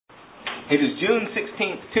It is June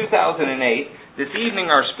 16th, 2008. This evening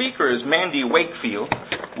our speaker is Mandy Wakefield.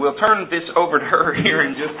 We'll turn this over to her here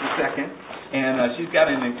in just a second, and she's got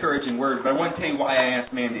an encouraging word, but I want to tell you why I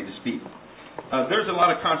asked Mandy to speak. There's a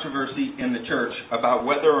lot of controversy in the church about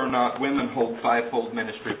whether or not women hold fivefold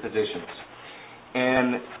ministry positions.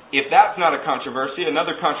 And if that's not a controversy,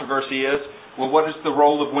 another controversy is, well, what is the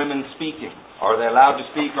role of women speaking? Are they allowed to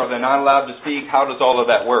speak? Are they not allowed to speak? How does all of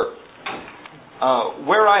that work?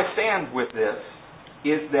 Where I stand with this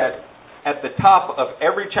is that at the top of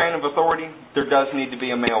every chain of authority, there does need to be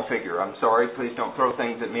a male figure. I'm sorry, please don't throw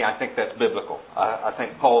things at me. I think that's biblical. I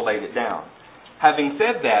think Paul laid it down. Having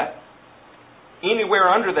said that, anywhere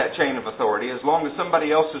under that chain of authority, as long as somebody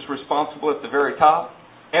else is responsible at the very top,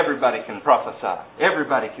 everybody can prophesy,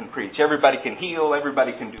 everybody can preach, everybody can heal,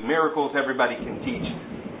 everybody can do miracles, everybody can teach,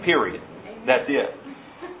 period. That's it.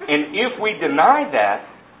 And if we deny that,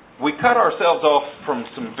 we cut ourselves off from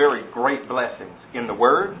some very great blessings in the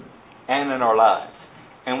Word and in our lives.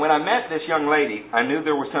 And when I met this young lady, I knew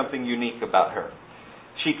there was something unique about her.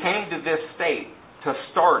 She came to this state to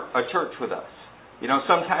start a church with us. You know,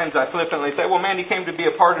 sometimes I flippantly say, well, Mandy came to be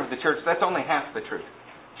a part of the church. That's only half the truth.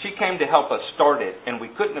 She came to help us start it, and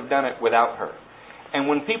we couldn't have done it without her. And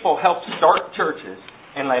when people help start churches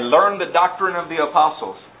and they learn the doctrine of the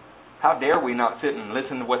apostles, how dare we not sit and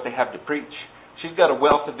listen to what they have to preach? She's got a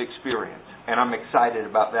wealth of experience, and I'm excited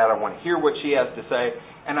about that. I want to hear what she has to say,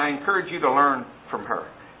 and I encourage you to learn from her.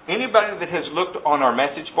 Anybody that has looked on our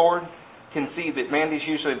message board can see that Mandy's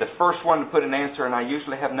usually the first one to put an answer, and I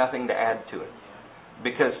usually have nothing to add to it,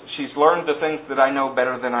 because she's learned the things that I know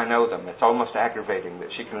better than I know them. It's almost aggravating that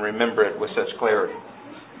she can remember it with such clarity.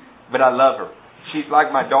 But I love her. She's like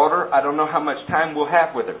my daughter. I don't know how much time we'll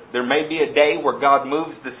have with her. There may be a day where God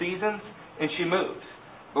moves the seasons, and she moves.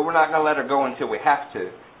 But we're not going to let her go until we have to.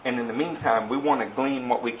 And in the meantime, we want to glean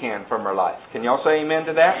what we can from her life. Can y'all say amen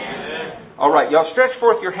to that? Amen. All right, y'all stretch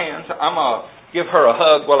forth your hands. I'm going to give her a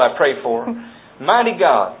hug while I pray for her. Mighty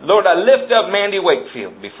God, Lord, I lift up Mandy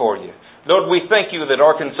Wakefield before you. Lord, we thank you that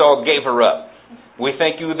Arkansas gave her up. We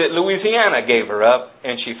thank you that Louisiana gave her up,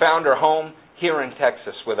 and she found her home here in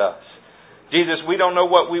Texas with us. Jesus, we don't know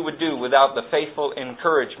what we would do without the faithful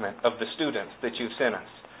encouragement of the students that you've sent us.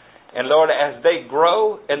 And Lord, as they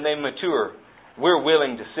grow and they mature, we're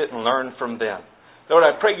willing to sit and learn from them. Lord,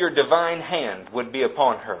 I pray your divine hand would be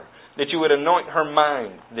upon her, that you would anoint her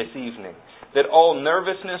mind this evening, that all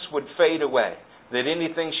nervousness would fade away, that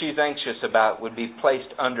anything she's anxious about would be placed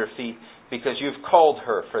under feet, because you've called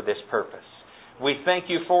her for this purpose. We thank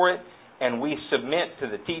you for it, and we submit to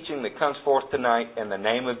the teaching that comes forth tonight in the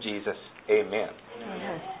name of Jesus. Amen.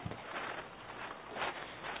 Amen.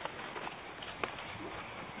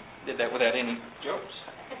 Did that without any jokes.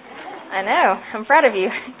 I know. I'm proud of you.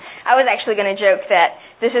 I was actually going to joke that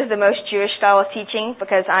this is the most Jewish style of teaching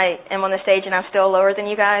because I am on the stage and I'm still lower than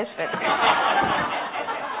you guys. But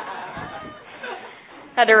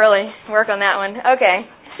had to really work on that one. Okay.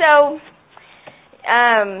 So,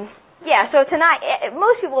 so tonight,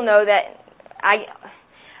 most people know that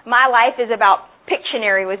my life is about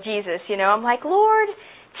Pictionary with Jesus. You know, I'm like, Lord,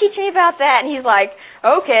 teach me about that. And he's like,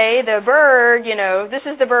 okay, the bird, you know, this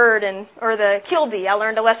is the bird, or the kilby. I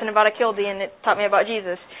learned a lesson about a kilby, and it taught me about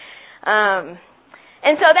Jesus. And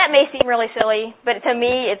so that may seem really silly, but to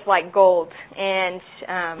me, it's like gold. And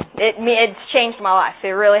it's changed my life.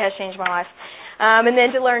 It really has changed my life. And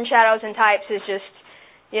then to learn shadows and types is just,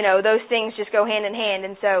 you know, those things just go hand in hand.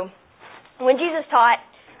 And so when Jesus taught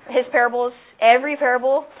his parables, every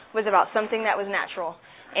parable was about something that was natural.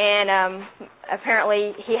 And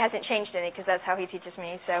apparently he hasn't changed any because that's how he teaches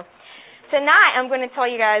me. So tonight I'm going to tell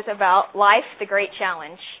you guys about Life, the Great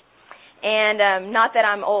Challenge. And not that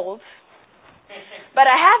I'm old, but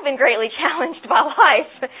I have been greatly challenged by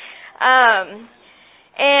life.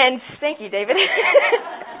 And thank you, David.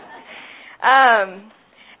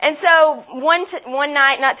 And so one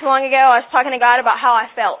night not too long ago, I was talking to God about how I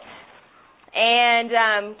felt. And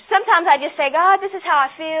sometimes I just say, God, this is how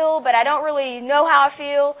I feel, but I don't really know how I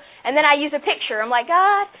feel. And then I use a picture. I'm like,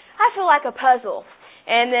 God, I feel like a puzzle.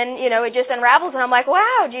 And then, you know, it just unravels, and I'm like,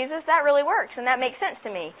 wow, Jesus, that really works, and that makes sense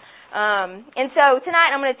to me. And so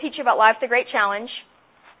tonight I'm going to teach you about Life, the Great Challenge,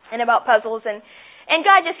 and about puzzles. And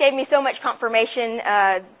God just gave me so much confirmation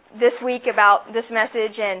this week about this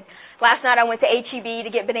message. And last night I went to H-E-B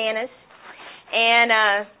to get bananas. And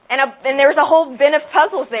there was a whole bin of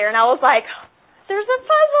puzzles there, and I was like, there's a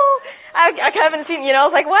puzzle. I haven't seen, you know,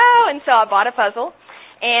 I was like, wow. And so I bought a puzzle,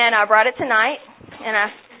 and I brought it tonight, and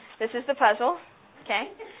this is the puzzle. Okay.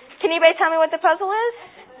 Can anybody tell me what the puzzle is?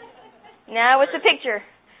 No, what's the picture?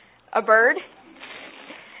 A bird?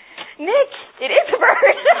 Nick, it is a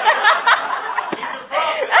bird.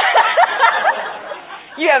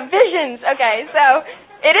 Congratulations. Okay, so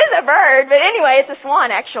it is a bird, but anyway, it's a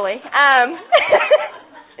swan, actually.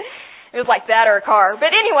 It was like that or a car.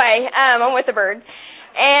 But anyway, I'm with the bird.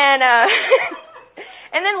 And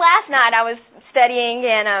and then last night I was studying,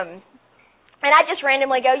 and I just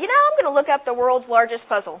randomly go, I'm going to look up the world's largest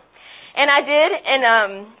puzzle. And I did,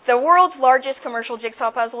 and the world's largest commercial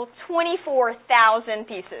jigsaw puzzle, 24,000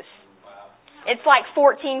 pieces. Wow. It's like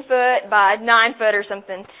 14 foot by 9 foot or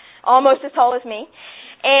something, almost as tall as me.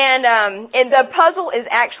 And the puzzle is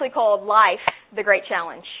actually called Life, the Great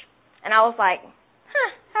Challenge. And I was like,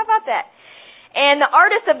 how about that? And the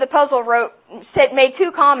artist of the puzzle made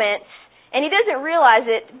 2 comments, and he doesn't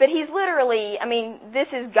realize it, but he's literally,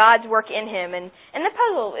 this is God's work in him, and the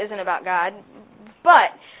puzzle isn't about God,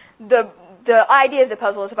 but the idea of the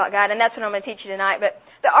puzzle is about God, and that's what I'm going to teach you tonight. But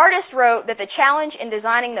the artist wrote that the challenge in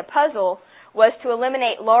designing the puzzle was to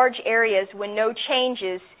eliminate large areas when no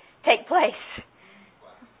changes take place.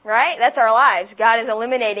 Right? That's our lives. God is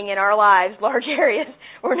eliminating in our lives large areas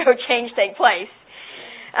where no change take place.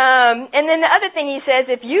 And then the other thing he says,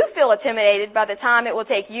 if you feel intimidated by the time it will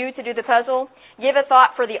take you to do the puzzle, give a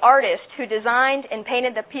thought for the artist who designed and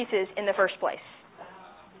painted the pieces in the first place.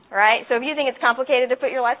 Right? So if you think it's complicated to put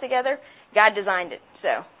your life together, God designed it.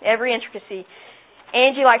 So every intricacy.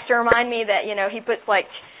 Angie likes to remind me that, he puts like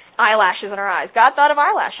eyelashes on her eyes. God thought of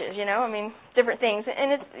eyelashes, different things.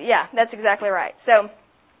 And that's exactly right. So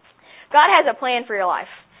God has a plan for your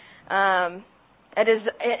life. It is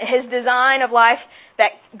His design of life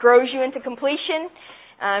that grows you into completion.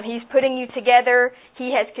 He's putting you together.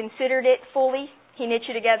 He has considered it fully. He knit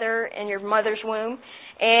you together in your mother's womb.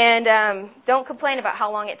 And don't complain about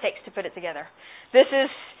how long it takes to put it together. This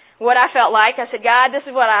is what I felt like. I said, God, this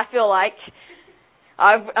is what I feel like.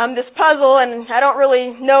 I'm this puzzle, and I don't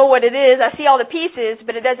really know what it is. I see all the pieces,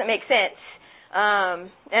 but it doesn't make sense.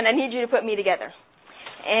 And I need you to put me together.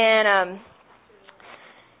 And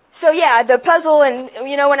the puzzle, and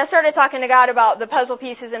when I started talking to God about the puzzle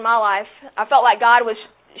pieces in my life, I felt like God was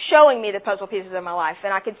showing me the puzzle pieces of my life,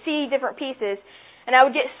 and I could see different pieces, and I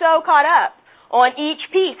would get so caught up on each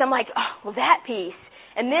piece. I'm like, that piece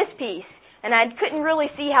and this piece, and I couldn't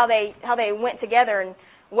really see how they went together and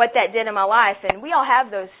what that did in my life. And we all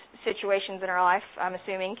have those situations in our life, I'm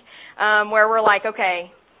assuming, where we're like,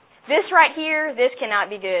 okay, this right here, this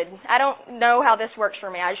cannot be good. I don't know how this works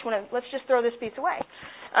for me. Let's just throw this piece away.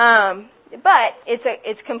 But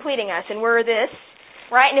it's completing us, and we're this,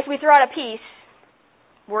 right? And if we throw out a piece,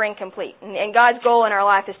 we're incomplete. And God's goal in our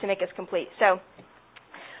life is to make us complete. So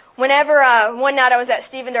whenever, one night I was at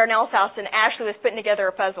Stephen Darnell's house, and Ashley was putting together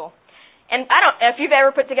a puzzle. And I don't, if you've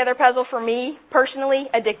ever put together a puzzle, for me, personally,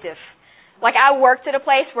 addictive. Like, I worked at a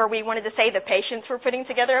place where we wanted to say the patients were putting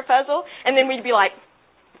together a puzzle, and then we'd be like,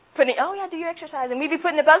 do your exercise. And we'd be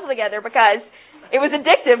putting the puzzle together because it was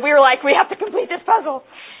addictive. We were like, we have to complete this puzzle.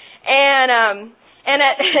 And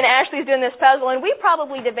Ashley's doing this puzzle, and we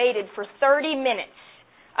probably debated for 30 minutes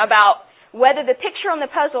about whether the picture on the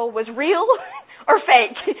puzzle was real or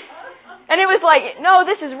fake. And it was like, no,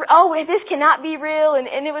 this cannot be real, and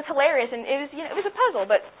it was hilarious, and it was a puzzle,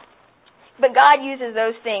 but God uses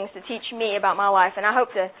those things to teach me about my life, and I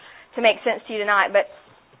hope to make sense to you tonight. But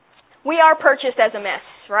we are purchased as a mess,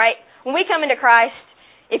 right? When we come into Christ,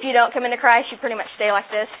 if you don't come into Christ, you pretty much stay like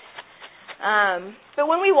this. But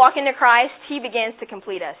when we walk into Christ, He begins to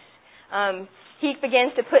complete us. He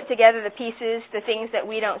begins to put together the pieces, the things that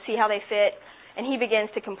we don't see how they fit, and He begins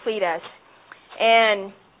to complete us.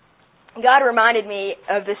 And God reminded me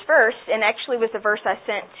of this verse, and actually was the verse I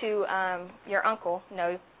sent to your uncle.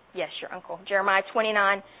 Your uncle. Jeremiah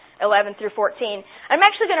 29:11 through 14. I'm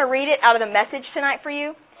actually going to read it out of the Message tonight for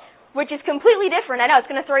you, which is completely different. I know,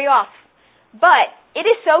 it's going to throw you off. But it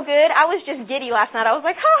is so good. I was just giddy last night. I was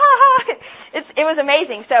like, ha, ha, ha. It was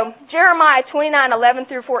amazing. So, Jeremiah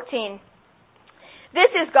 29:11 through 14.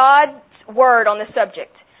 This is God's word on the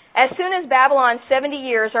subject. As soon as Babylon's 70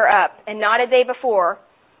 years are up, and not a day before,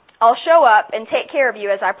 I'll show up and take care of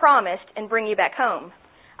you as I promised and bring you back home.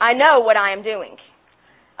 I know what I am doing.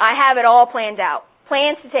 I have it all planned out.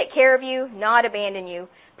 Plans to take care of you, not abandon you.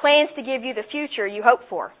 Plans to give you the future you hope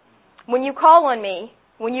for. When you call on me,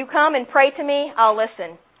 when you come and pray to me, I'll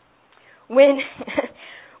listen. When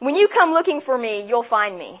you come looking for me, you'll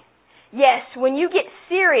find me. Yes, when you get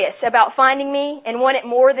serious about finding me and want it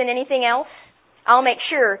more than anything else, I'll make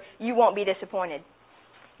sure you won't be disappointed.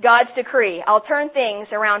 God's decree, I'll turn things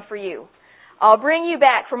around for you. I'll bring you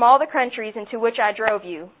back from all the countries into which I drove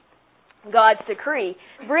you. God's decree,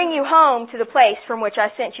 bring you home to the place from which I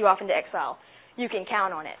sent you off into exile. You can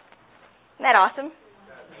count on it. Isn't that awesome?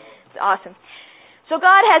 It's awesome. So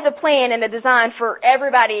God has a plan and a design for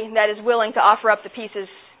everybody that is willing to offer up the pieces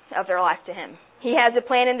of their life to Him. He has a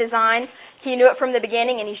plan and design. He knew it from the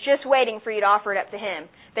beginning, and He's just waiting for you to offer it up to Him,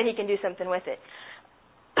 that He can do something with it.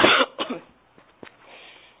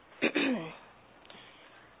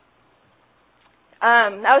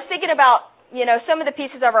 I was thinking about, some of the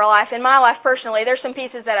pieces of our life. In my life personally, there's some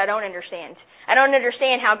pieces that I don't understand. I don't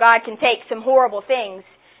understand how God can take some horrible things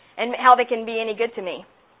and how they can be any good to me.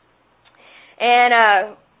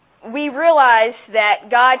 And we realize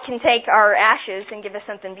that God can take our ashes and give us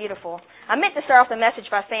something beautiful. I meant to start off the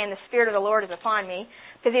message by saying the Spirit of the Lord is upon me,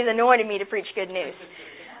 because He's anointed me to preach good news.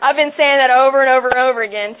 I've been saying that over and over and over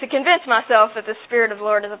again to convince myself that the Spirit of the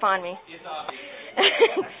Lord is upon me.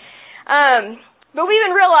 But we've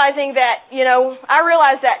been realizing that, I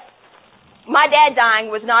realized that my dad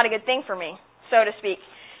dying was not a good thing for me, so to speak.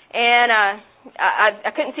 And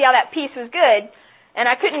I couldn't see how that piece was good,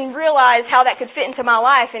 and I couldn't realize how that could fit into my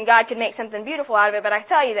life and God could make something beautiful out of it, but I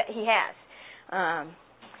tell you that He has.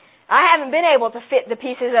 I haven't been able to fit the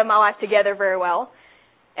pieces of my life together very well,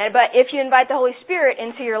 but if you invite the Holy Spirit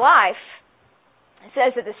into your life, it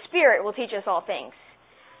says that the Spirit will teach us all things.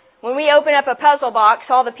 When we open up a puzzle box,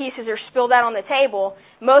 all the pieces are spilled out on the table.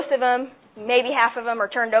 Most of them, maybe half of them, are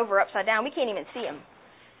turned over upside down. We can't even see them.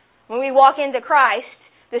 When we walk into Christ,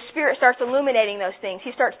 the Spirit starts illuminating those things.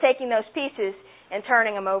 He starts taking those pieces and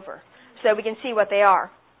turning them over so we can see what they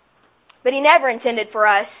are. But He never intended for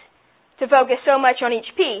us to focus so much on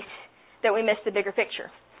each piece that we miss the bigger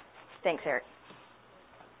picture. Thanks, Eric.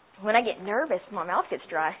 When I get nervous, my mouth gets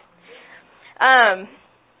dry.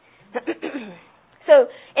 So,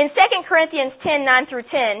 in 2 Corinthians 10:9 through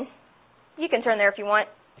 10, you can turn there if you want.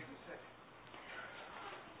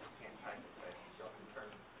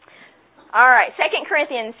 All right, 2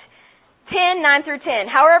 Corinthians 10:9 through 10.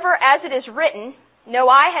 However, as it is written, no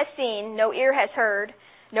eye has seen, no ear has heard,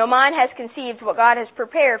 no mind has conceived what God has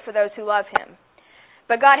prepared for those who love Him.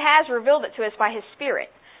 But God has revealed it to us by His Spirit.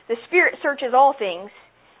 The Spirit searches all things,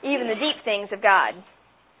 even the deep things of God.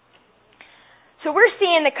 So we're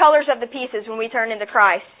seeing the colors of the pieces when we turn into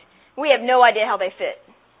Christ. We have no idea how they fit.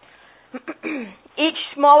 Each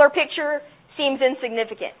smaller picture seems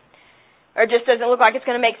insignificant, or just doesn't look like it's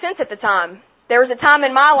going to make sense at the time. There was a time in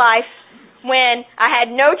my life when I had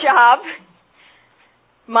no job,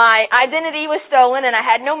 my identity was stolen, and I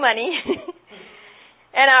had no money.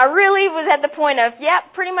 And I really was at the point of,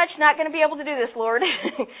 pretty much not going to be able to do this, Lord.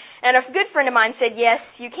 And a good friend of mine said, yes,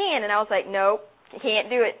 you can. And I was like, nope. You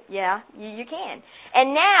can't do it. Yeah, you can.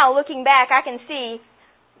 And now, looking back, I can see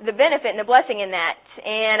the benefit and the blessing in that.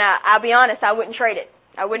 And I'll be honest, I wouldn't trade it.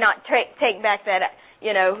 I would not take back that,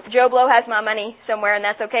 Joe Blow has my money somewhere, and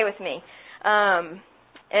that's okay with me.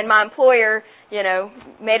 And my employer,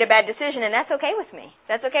 made a bad decision, and that's okay with me.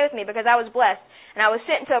 That's okay with me because I was blessed. And I was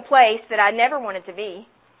sent to a place that I never wanted to be.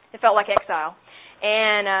 It felt like exile.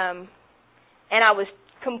 And I was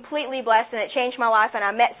completely blessed, and it changed my life. And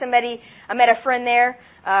I met a friend there.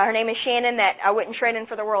 Her name is Shannon, that I wouldn't trade in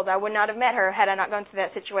for the world. I would not have met her had I not gone through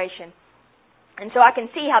that situation. And so I can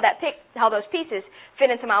see how those pieces fit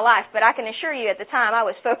into my life. But I can assure you, at the time, I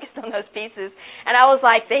was focused on those pieces, and I was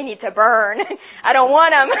like, they need to burn. I don't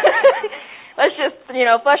want them. Let's just,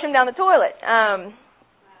 flush them down the toilet.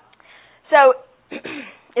 So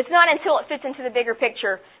it's not until it fits into the bigger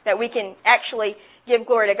picture that we can actually give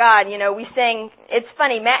glory to God. We sang, it's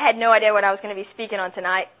funny, Matt had no idea what I was going to be speaking on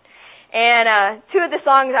tonight. And two of the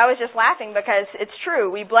songs, I was just laughing because it's true.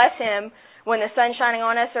 We bless Him when the sun's shining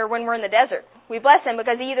on us or when we're in the desert. We bless Him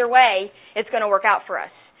because either way, it's going to work out for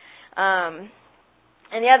us. And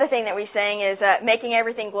the other thing that we sang is making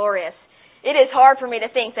everything glorious. It is hard for me to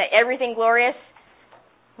think that everything glorious,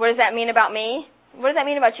 what does that mean about me? What does that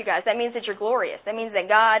mean about you guys? That means that you're glorious. That means that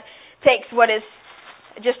God takes what is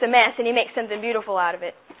just a mess and He makes something beautiful out of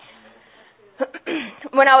it.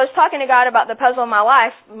 When I was talking to God about the puzzle of my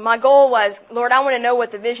life, my goal was, Lord, I want to know what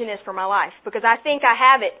the vision is for my life, because I think I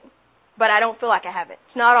have it, but I don't feel like I have it.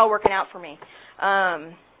 It's not all working out for me.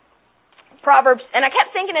 Proverbs, and I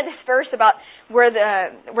kept thinking of this verse about where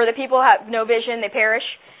the people have no vision, they perish.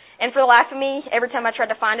 And for the life of me, every time I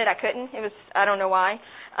tried to find it, I couldn't. I don't know why.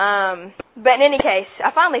 But in any case,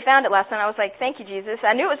 I finally found it last night. I was like, thank you, Jesus.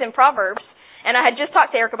 I knew it was in Proverbs, and I had just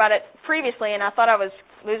talked to Eric about it previously, and I thought I was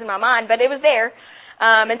losing my mind, but it was there.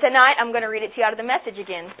 And tonight, I'm going to read it to you out of the Message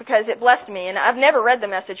again, because it blessed me. And I've never read the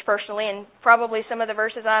Message personally, and probably some of the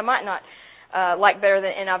verses I might not like better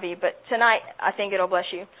than NIV, but tonight, I think it'll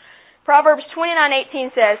bless you. Proverbs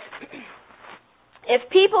 29:18 says, if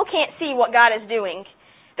people can't see what God is doing,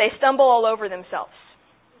 they stumble all over themselves.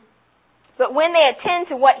 But when they attend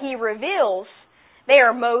to what He reveals, they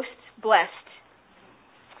are most blessed.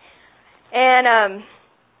 And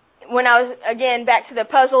when I was, again, back to the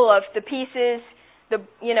puzzle of the pieces,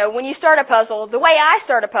 when you start a puzzle, the way I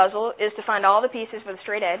start a puzzle is to find all the pieces with a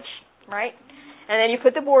straight edge, right? And then you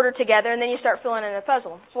put the border together, and then you start filling in the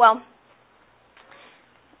puzzle. Well,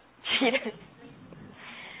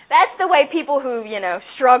 that's the way people who,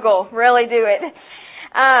 struggle really do it.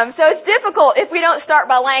 So it's difficult if we don't start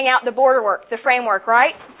by laying out the border work, the framework,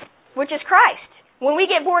 right? Which is Christ. When we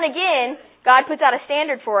get born again, God puts out a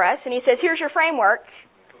standard for us, and He says, here's your framework.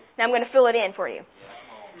 Now I'm going to fill it in for you.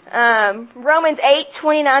 Romans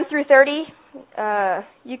 8:29 through 30.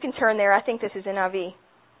 You can turn there. I think this is NIV.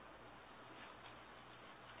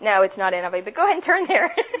 No, it's not NIV, but go ahead and turn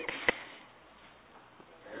there.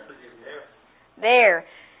 There.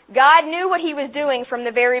 God knew what He was doing from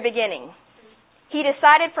the very beginning. He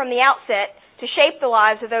decided from the outset to shape the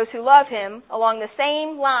lives of those who love Him along the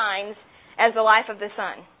same lines as the life of the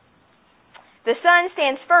Son. The Son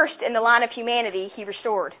stands first in the line of humanity He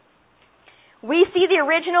restored. We see the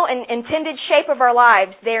original and intended shape of our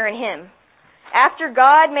lives there in Him. After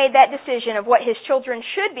God made that decision of what His children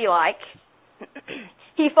should be like,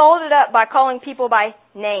 He followed it up by calling people by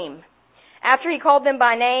name. After He called them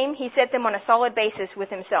by name, He set them on a solid basis with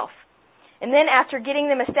Himself. And then after getting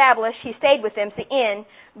them established, He stayed with them to the end,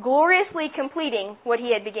 gloriously completing what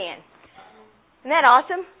He had began. Isn't that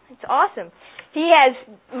awesome? It's awesome. He has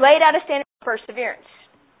laid out a standard for perseverance.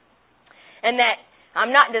 And that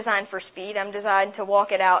I'm not designed for speed. I'm designed to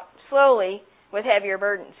walk it out slowly with heavier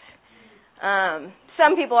burdens.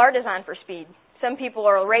 Some people are designed for speed. Some people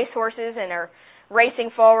are racehorses and are racing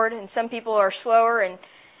forward, and some people are slower, and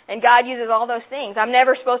God uses all those things. I'm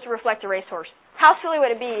never supposed to reflect a racehorse. How silly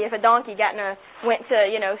would it be if a donkey went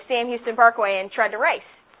to Sam Houston Parkway and tried to race?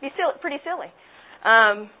 It'd be pretty silly.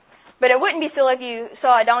 But it wouldn't be silly if you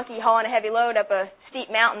saw a donkey hauling a heavy load up a steep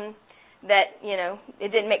mountain that,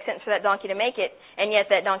 it didn't make sense for that donkey to make it, and yet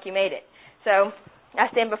that donkey made it. So, I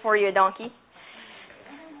stand before you a donkey.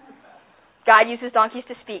 God uses donkeys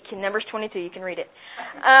to speak. In Numbers 22, you can read it.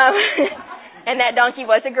 And that donkey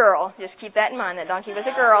was a girl. Just keep that in mind. That donkey was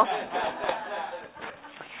a girl.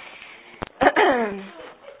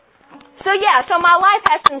 So my life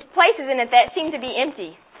has some places in it that seem to be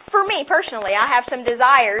empty. For me, personally, I have some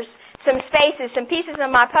desires, some spaces, some pieces of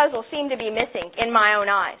my puzzle seem to be missing in my own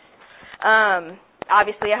eyes.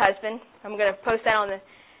 Obviously a husband. I'm going to post that on the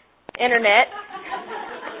internet.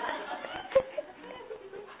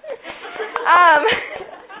 I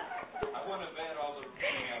want to ban all the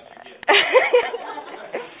emails you get.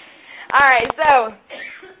 All right, so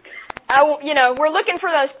we're looking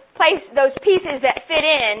for those pieces that fit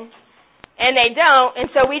in, and they don't, and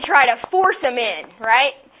so we try to force them in,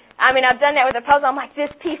 right? I mean, I've done that with a puzzle. I'm like,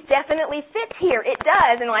 this piece definitely fits here. It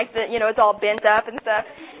does, and it's all bent up and stuff.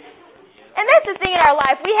 And that's the thing in our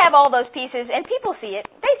life. We have all those pieces, and people see it.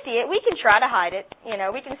 They see it. We can try to hide it.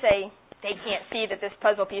 We can say they can't see that this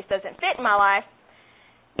puzzle piece doesn't fit in my life.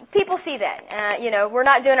 People see that. We're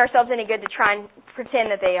not doing ourselves any good to try and pretend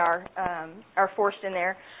that they are forced in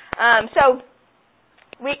there. So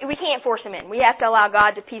we can't force them in. We have to allow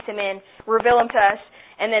God to piece them in, reveal them to us,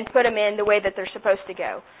 and then put them in the way that they're supposed to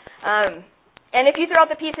go. And if you throw out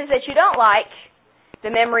the pieces that you don't like, the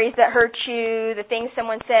memories that hurt you, the things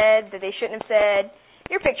someone said that they shouldn't have said,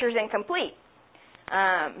 your picture's incomplete.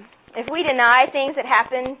 If we deny things that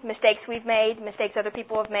happen, mistakes we've made, mistakes other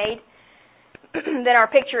people have made, then our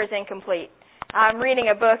picture is incomplete. I'm reading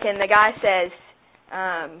a book, and the guy says,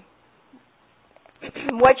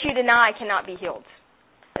 what you deny cannot be healed.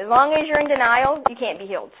 As long as you're in denial, you can't be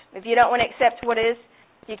healed. If you don't want to accept what is,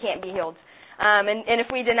 you can't be healed. And if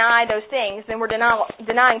we deny those things, then we're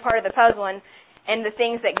denying part of the puzzle and the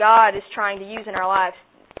things that God is trying to use in our lives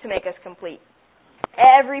to make us complete.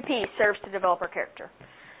 Every piece serves to develop our character.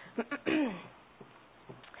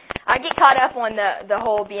 I get caught up on the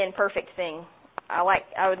whole being perfect thing. I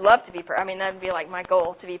would love to be perfect. That would be like my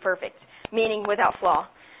goal, to be perfect, meaning without flaw.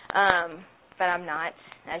 But I'm not,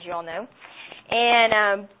 as you all know.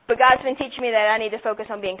 And but God's been teaching me that I need to focus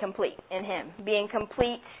on being complete in Him, being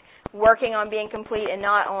complete, working on being complete, and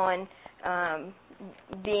not on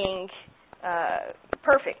being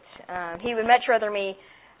perfect. He would much rather me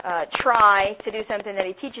try to do something that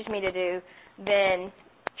He teaches me to do than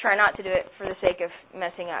try not to do it for the sake of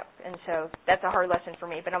messing up. And so that's a hard lesson for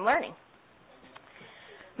me, but I'm learning.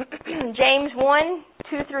 James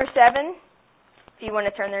 1:2-7. If you want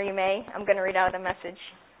to turn there, you may. I'm going to read out of the Message.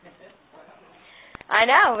 I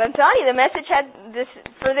know. I'm telling you, the Message had this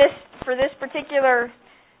for this particular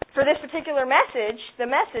message. The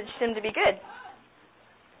Message seemed to be good.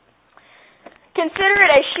 Consider it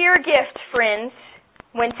a sheer gift, friends,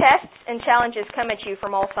 when tests and challenges come at you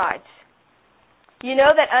from all sides. You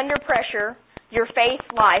know that under pressure, your faith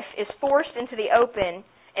life is forced into the open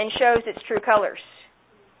and shows its true colors.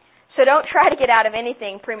 So don't try to get out of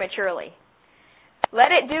anything prematurely.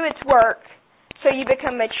 Let it do its work so you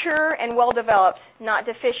become mature and well-developed, not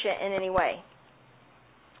deficient in any way.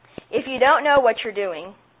 If you don't know what you're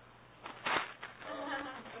doing,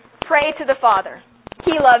 pray to the Father.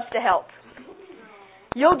 He loves to help.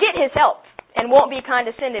 You'll get His help and won't be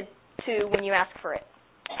condescended to when you ask for it.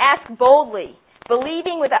 Ask boldly,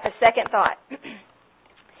 believing without a second thought.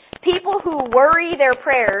 People who worry their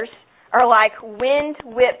prayers are like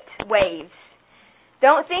wind-whipped waves.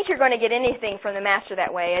 Don't think you're going to get anything from the Master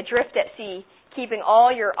that way, adrift at sea, keeping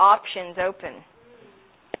all your options open.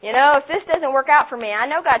 You know, if this doesn't work out for me, I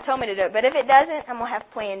know God told me to do it, but if it doesn't, I'm going to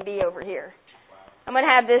have plan B over here. I'm going to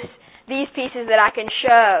have these pieces that I can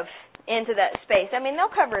shove into that space. I mean, they'll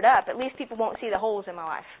cover it up. At least people won't see the holes in my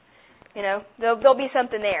life. You know, there'll be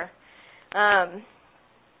something there.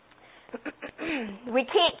 We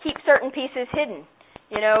can't keep certain pieces hidden.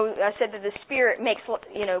 You know, I said that the Spirit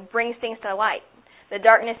brings things to light. The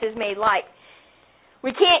darkness is made light.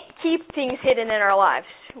 We can't keep things hidden in our lives.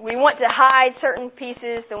 We want to hide certain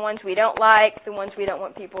pieces, the ones we don't like, the ones we don't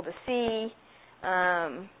want people to see,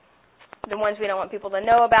 the ones we don't want people to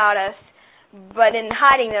know about us. But in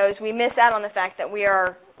hiding those, we miss out on the fact that we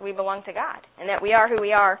belong to God, and that we are who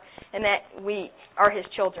we are, and that we are His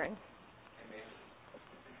children.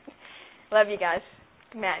 Love you guys,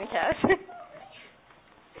 Matt and Cass.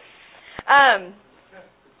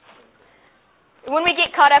 When we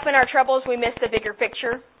get caught up in our troubles, we miss the bigger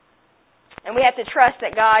picture. And we have to trust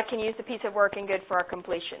that God can use the piece of work and good for our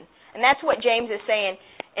completion. And that's what James is saying.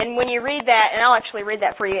 And when you read that, and I'll actually read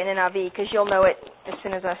that for you in NIV because you'll know it as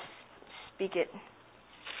soon as I speak it.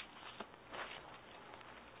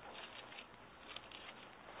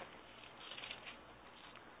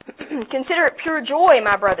 Consider it pure joy,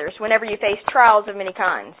 my brothers, whenever you face trials of many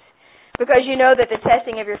kinds, because you know that the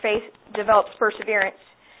testing of your faith develops perseverance.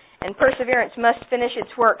 And perseverance must finish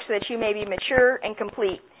its work so that you may be mature and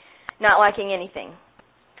complete, not lacking anything.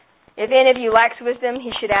 If any of you lacks wisdom,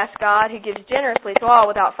 he should ask God, who gives generously to all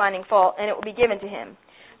without finding fault, and it will be given to him.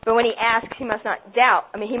 But when he asks, he must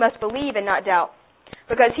believe and not doubt.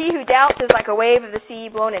 Because he who doubts is like a wave of the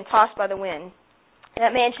sea blown and tossed by the wind.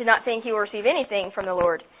 That man should not think he will receive anything from the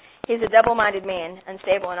Lord. He is a double-minded man,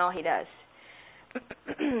 unstable in all he does.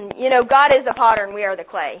 You know, God is the potter and we are the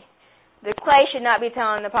clay. The clay should not be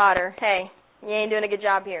telling the potter, hey, you ain't doing a good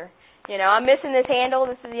job here. You know, I'm missing this handle.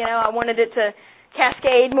 I wanted it to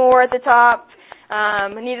cascade more at the top.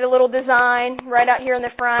 I needed a little design right out here in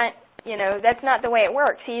the front. You know, that's not the way it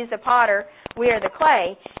works. He's the potter. We are the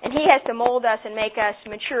clay. And he has to mold us and make us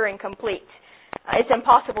mature and complete. It's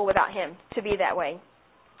impossible without him to be that way.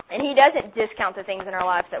 And he doesn't discount the things in our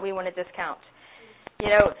lives that we want to discount. You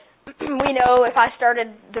know, we know if I started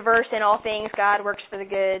the verse, in all things, God works for the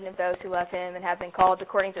good of those who love him and have been called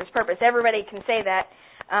according to his purpose. Everybody can say that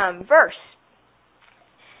verse.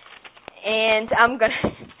 And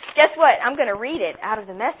guess what? I'm going to read it out of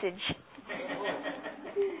the Message.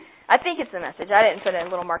 I think it's the Message. I didn't put a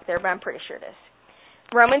little mark there, but I'm pretty sure it is.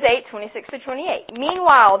 Romans 8:26-28.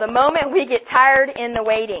 Meanwhile, the moment we get tired in the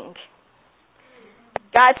waiting,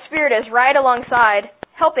 God's Spirit is right alongside,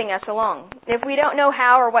 helping us along. If we don't know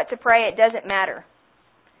how or what to pray, it doesn't matter.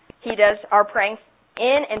 He does our praying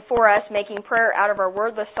in and for us, making prayer out of our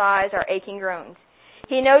wordless sighs, our aching groans.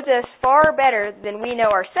 He knows us far better than we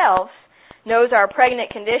know ourselves, knows our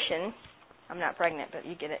pregnant condition. I'm not pregnant, but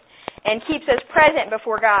you get it. And keeps us present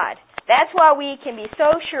before God. That's why we can be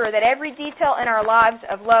so sure that every detail in our lives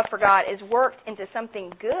of love for God is worked into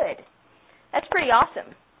something good. That's pretty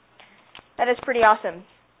awesome. That is pretty awesome.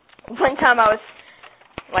 One time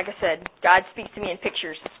like I said, God speaks to me in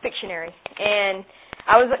pictures. It's Pictionary. And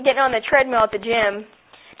I was getting on the treadmill at the gym,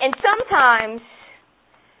 and sometimes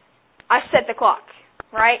I set the clock,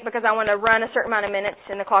 right? Because I want to run a certain amount of minutes,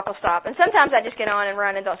 and the clock will stop. And sometimes I just get on and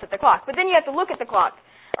run and don't set the clock. But then you have to look at the clock,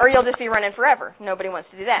 or you'll just be running forever. Nobody wants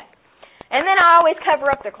to do that. And then I always cover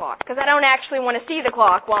up the clock, because I don't actually want to see the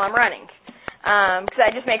clock while I'm running, because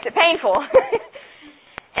that just makes it painful.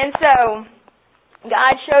 And so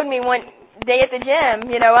God showed me one day at the gym,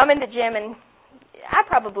 I'm in the gym, and I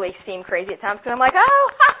probably seem crazy at times because I'm like, oh,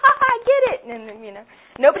 I get it. And,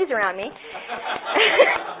 nobody's around me.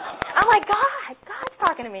 I'm like, God's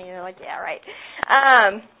talking to me. Like, yeah, right.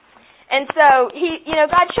 And so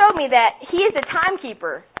God showed me that he is a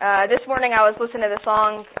timekeeper. This morning I was listening to the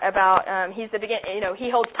song about he's the he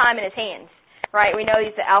holds time in his hands, right? We know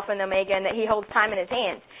he's the Alpha and the Omega, and that he holds time in his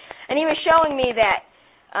hands. And he was showing me that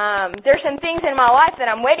there's some things in my life that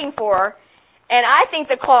I'm waiting for, And I think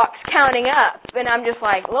the clock's counting up. And I'm just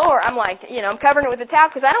like, Lord, I'm like, I'm covering it with a towel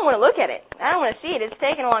because I don't want to look at it. I don't want to see it. It's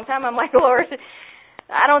taking a long time. I'm like, Lord,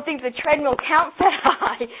 I don't think the treadmill counts that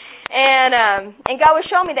high. And God was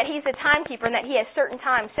showing me that He's the timekeeper and that He has certain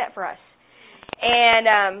times set for us. And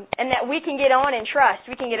that we can get on and trust.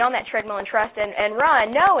 We can get on that treadmill and trust and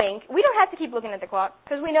run, knowing we don't have to keep looking at the clock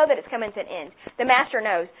because we know that it's coming to an end. The Master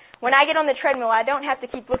knows. When I get on the treadmill, I don't have to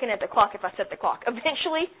keep looking at the clock if I set the clock.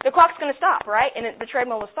 Eventually, the clock's going to stop, right? And the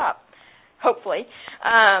treadmill will stop, hopefully.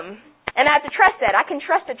 And I have to trust that. I can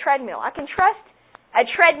trust a treadmill. I can trust a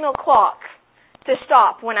treadmill clock to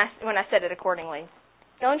stop when I set it accordingly.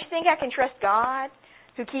 Don't you think I can trust God,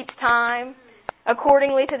 who keeps time,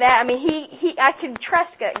 accordingly to that? I mean, I can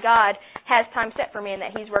trust that God has time set for me and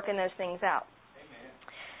that He's working those things out. Amen.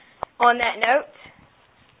 On that note,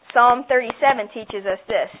 Psalm 37 teaches us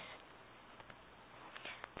this.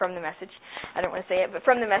 From the Message. I don't want to say it, but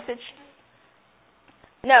from the Message.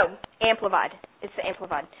 No, Amplified. It's the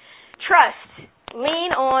Amplified. Trust, lean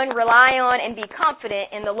on, rely on, and be confident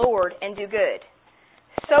in the Lord and do good.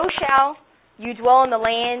 So shall you dwell in the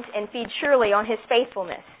land and feed surely on His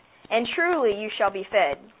faithfulness. And truly you shall be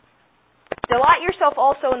fed. Delight yourself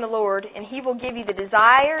also in the Lord, and He will give you the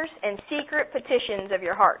desires and secret petitions of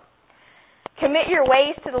your heart. Commit your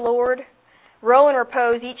ways to the Lord. Roll and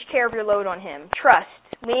repose each care of your load on Him. Trust,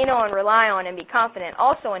 lean on, rely on, and be confident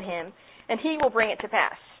also in Him, and He will bring it to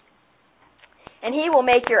pass. And He will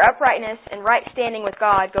make your uprightness and right standing with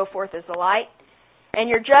God go forth as the light, and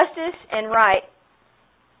your justice and right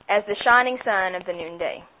as the shining sun of the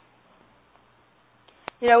noonday.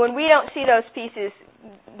 When we don't see those pieces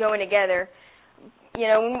going together,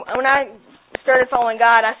 when I started following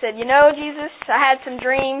God, I said, Jesus, I had some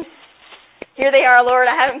dreams. Here they are, Lord.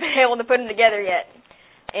 I haven't been able to put them together yet.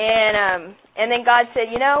 And then God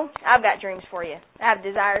said, I've got dreams for you. I have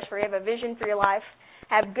desires for you. I have a vision for your life.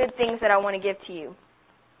 I have good things that I want to give to you.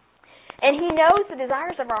 And He knows the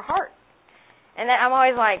desires of our heart. And I'm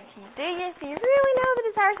always like, do you really know the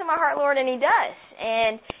desires of my heart, Lord? And He does.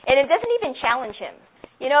 And it doesn't even challenge Him.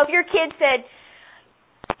 If your kid said,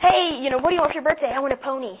 hey, what do you want for your birthday? I want a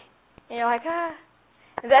pony. And you're like,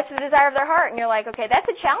 that's the desire of their heart. And you're like, okay, that's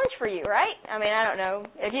a challenge for you, right? I mean, I don't know.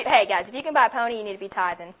 Hey, guys, if you can buy a pony, you need to be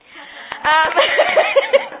tithing.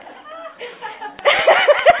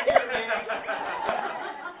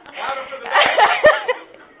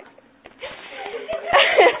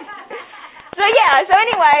 So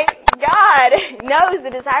anyway, God knows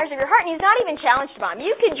the desires of your heart, and He's not even challenged by them.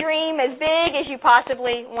 You can dream as big as you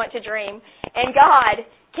possibly want to dream, and God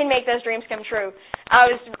can make those dreams come true.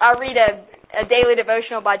 I read a daily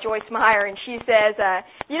devotional by Joyce Meyer, and she says,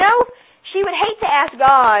 she would hate to ask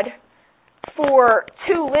God for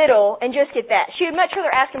too little and just get that. She would much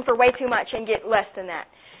rather ask Him for way too much and get less than that.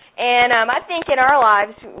 And I think in our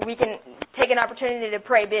lives we can take an opportunity to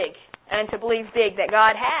pray big and to believe big that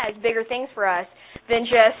God has bigger things for us than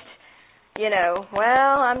just,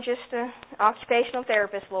 I'm just an occupational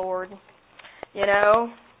therapist, Lord.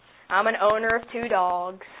 I'm an owner of 2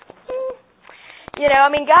 dogs.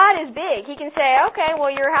 God is big. He can say, okay,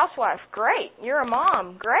 well, you're a housewife. Great. You're a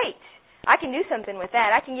mom. Great. I can do something with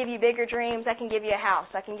that. I can give you bigger dreams. I can give you a house.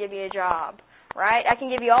 I can give you a job. Right? I can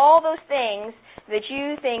give you all those things that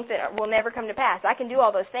you think that will never come to pass. I can do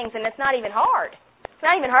all those things, and it's not even hard. It's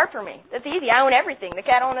not even hard for me. It's easy. I own everything. The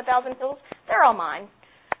cattle on 1,000 hills, they're all mine.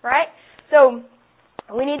 Right? So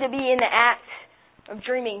we need to be in the act of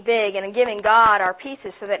dreaming big and giving God our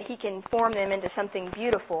pieces so that He can form them into something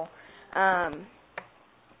beautiful.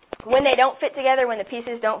 When they don't fit together, when the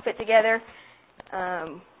pieces don't fit together,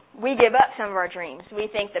 we give up some of our dreams. We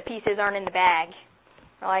think the pieces aren't in the bag.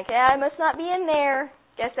 We're like, it must not be in there.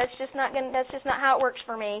 Guess that's just not how it works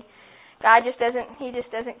for me. God just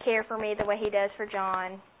doesn't care for me the way He does for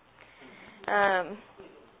John. But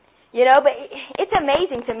it's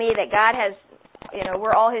amazing to me that God has,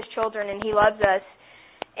 we're all His children and He loves us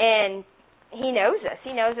and He knows us.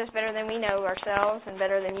 He knows us better than we know ourselves and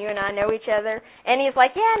better than you and I know each other. And He's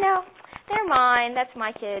like, they're mine. That's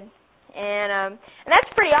my kid. And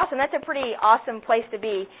that's pretty awesome. That's a pretty awesome place to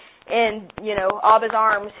be in, Abba's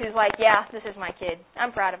arms, who's like, this is my kid.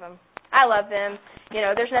 I'm proud of him. I love them.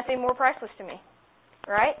 There's nothing more priceless to me.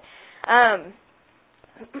 Right? And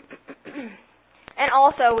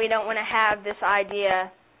also, we don't want to have this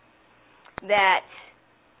idea that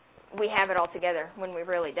we have it all together when we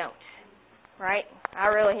really don't. Right?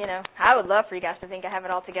 I would love for you guys to think I have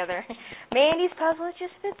it all together. Mandy's puzzle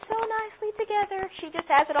just fits so nicely together. She just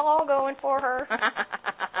has it all going for her.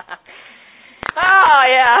 Oh,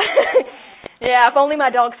 yeah. Yeah, if only my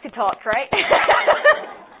dogs could talk, right?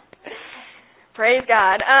 Praise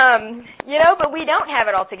God. But we don't have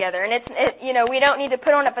it all together, and we don't need to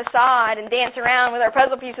put on a facade and dance around with our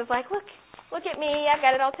puzzle pieces like, look at me, I've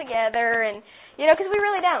got it all together, and because we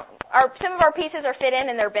really don't. Some of our pieces are fit in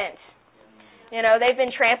and they're bent. They've been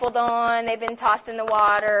trampled on, they've been tossed in the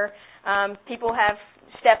water, people have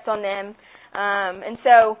stepped on them, and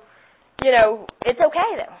so, it's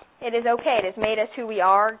okay though. It is okay. It has made us who we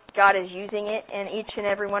are. God is using it in each and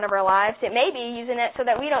every one of our lives. It may be using it so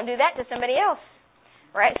that we don't do that to somebody else,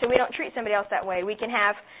 right? So we don't treat somebody else that way. We can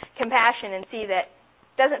have compassion and see that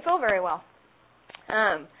it doesn't feel very well.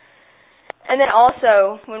 And then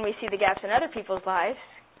also, when we see the gaps in other people's lives,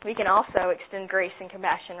 we can also extend grace and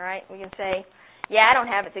compassion, right? We can say, yeah, I don't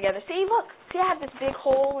have it together. See, look, I have this big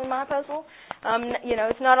hole in my puzzle.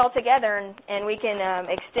 It's not all together, and we can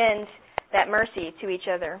extend that mercy to each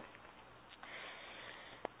other.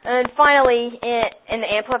 And finally, in the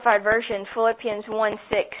Amplified Version, Philippians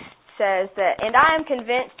 1:6 says that, "And I am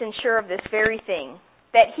convinced and sure of this very thing,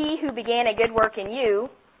 that he who began a good work in you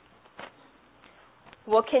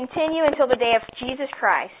will continue until the day of Jesus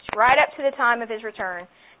Christ, right up to the time of his return,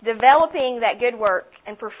 developing that good work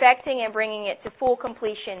and perfecting and bringing it to full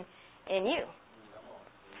completion in you."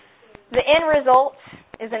 The end result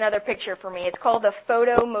is another picture for me. It's called the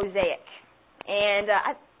photo mosaic. And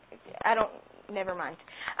I don't... Never mind.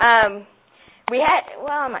 I'm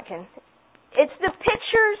not kidding. It's the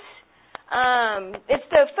pictures, it's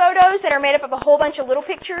the photos that are made up of a whole bunch of little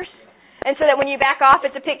pictures. And so that when you back off,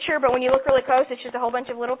 it's a picture, but when you look really close, it's just a whole bunch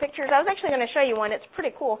of little pictures. I was actually going to show you one. It's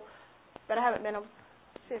pretty cool, but I haven't been able to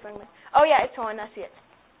see if I can... Oh, yeah, it's on. I see it.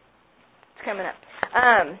 It's coming up.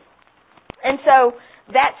 And so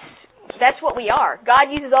that's what we are. God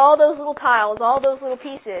uses all those little tiles, all those little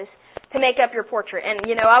pieces to make up your portrait. And,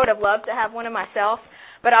 I would have loved to have one of myself,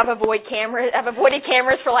 but I've avoided cameras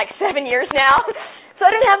for like 7 years now. So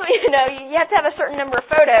I didn't have, you have to have a certain number of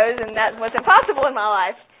photos, and that was impossible in my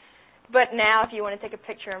life. But now, if you want to take a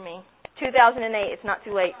picture of me, 2008, it's not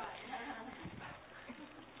too late.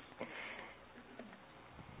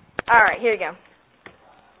 All right, here you go.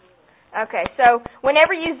 Okay, so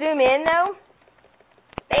whenever you zoom in, though,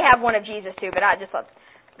 they have one of Jesus too, but I just thought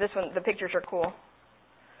this one, the pictures are cool.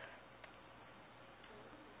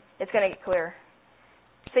 It's going to get clearer.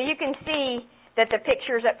 So you can see that the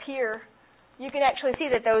pictures up here, you can actually see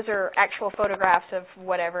that those are actual photographs of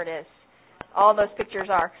whatever it is. All those pictures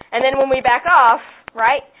are. And then when we back off,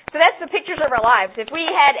 right? So that's the pictures of our lives. If we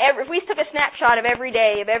took a snapshot of every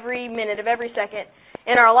day, of every minute, of every second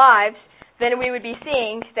in our lives, then we would be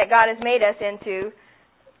seeing that God has made us into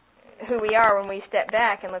who we are when we step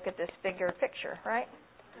back and look at this bigger picture, right?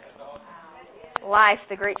 Life,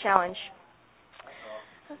 the great challenge.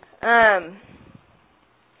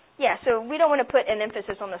 So we don't want to put an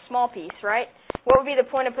emphasis on the small piece, right? What would be the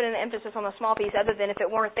point of putting an emphasis on the small piece other than if it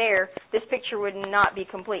weren't there, this picture would not be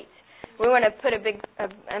complete? We want to put a big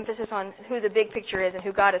emphasis on who the big picture is and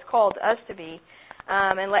who God has called us to be,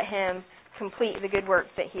 and let him complete the good work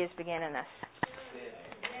that he has begun in us.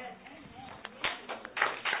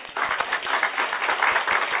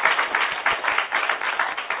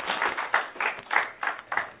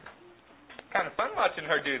 Kind of fun watching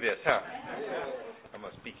her do this, huh? I'm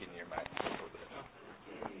going to speak in your mic.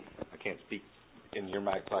 I can't speak in your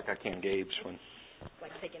mic like I can Gabe's one.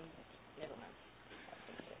 Like taking... Never mind.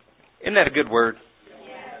 Isn't that a good word?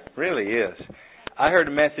 Yeah. Really is. I heard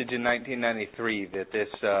a message in 1993 that this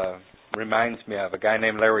reminds me of. A guy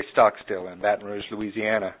named Larry Stockstill in Baton Rouge,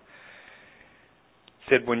 Louisiana.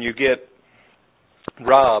 Said when you get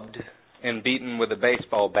robbed and beaten with a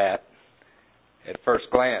baseball bat, at first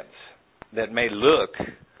glance, that may look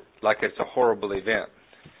like it's a horrible event.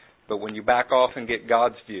 But when you back off and get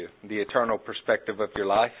God's view, the eternal perspective of your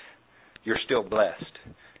life, you're still blessed.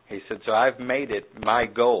 He said, so I've made it my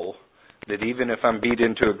goal that even if I'm beat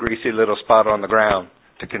into a greasy little spot on the ground,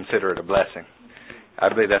 to consider it a blessing. I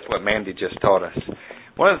believe that's what Mandy just taught us.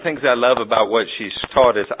 One of the things I love about what she's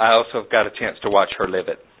taught is I also have got a chance to watch her live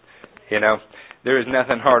it. There is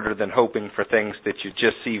nothing harder than hoping for things that you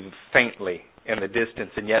just see faintly in the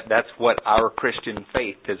distance, and yet that's what our Christian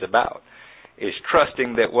faith is about, is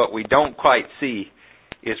trusting that what we don't quite see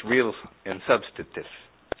is real and substantive.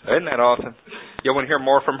 Isn't that awesome? You want to hear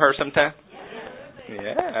more from her sometime?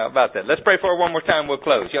 Yeah, how about that? Let's pray for her one more time. We'll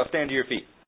close. Y'all stand to your feet.